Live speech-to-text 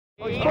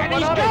And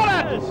he's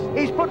got it!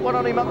 He's put one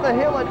on him up the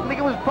hill. I didn't think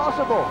it was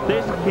possible.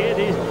 This kid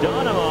is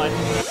dynamite.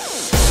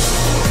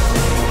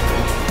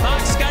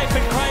 Mark Scape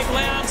and Craig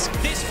Lowndes,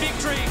 this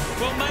victory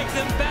will make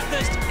them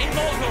Bathurst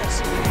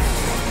immortals.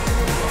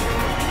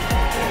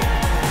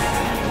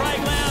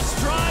 Craig Lowndes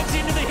drives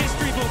into the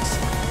history books.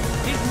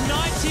 His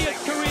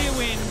 90th career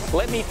win.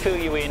 Let me fill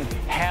you in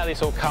how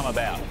this all come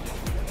about.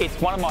 It's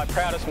one of my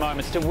proudest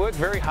moments to work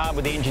very hard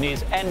with the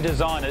engineers and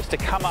designers to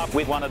come up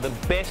with one of the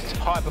best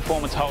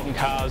high-performance Holden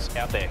cars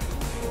out there.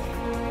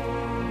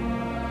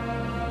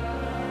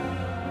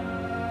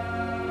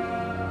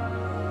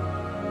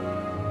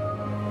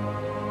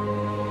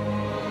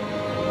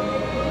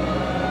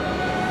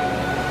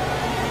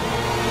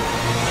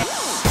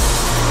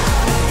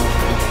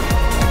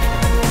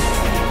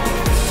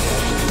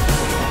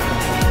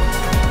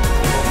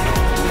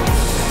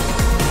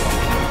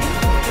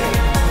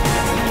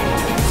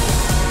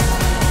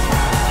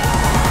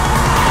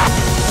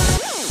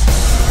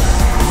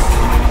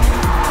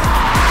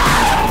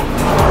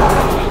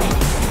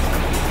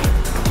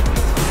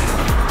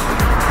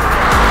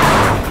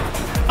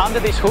 Under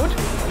this hood,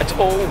 it's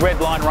all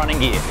redline running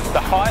gear, the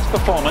highest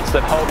performance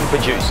that Holden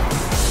produce.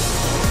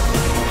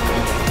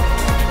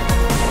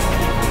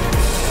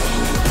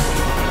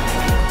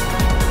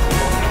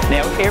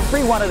 Now,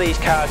 every one of these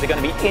cars are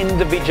going to be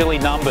individually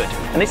numbered,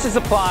 and this is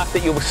the plaque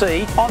that you'll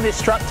see on this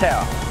strut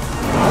tower.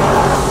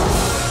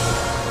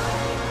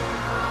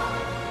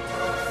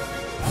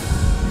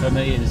 For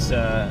me,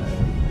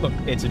 look,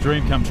 it's a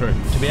dream come true.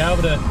 To be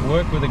able to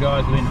work with the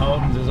guys within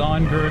Holden's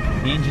design group,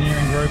 the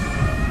engineering group,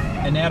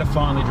 and now to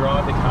finally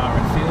drive the car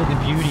and feel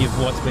the beauty of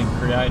what's been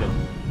created.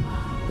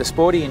 The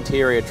sporty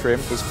interior trim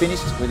is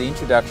finished with the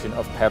introduction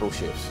of paddle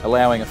shifts,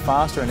 allowing a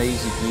faster and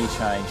easy gear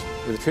change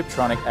with a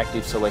Triptronic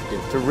Active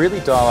Selective to really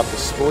dial up the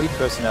sporty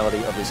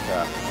personality of this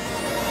car.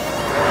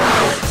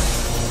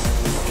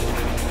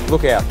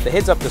 Look out, the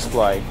heads-up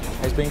display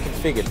has been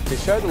configured to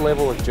show the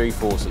level of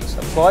G-forces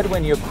applied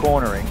when you're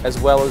cornering as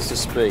well as the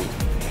speed,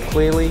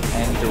 clearly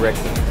and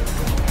directly.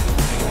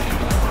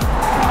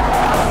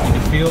 You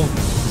can feel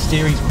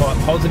steering's quite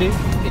positive,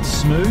 it's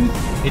smooth,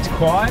 it's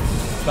quiet,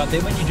 but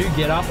then when you do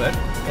get up it,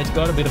 it's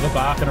got a bit of a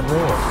bark and a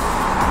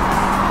roar.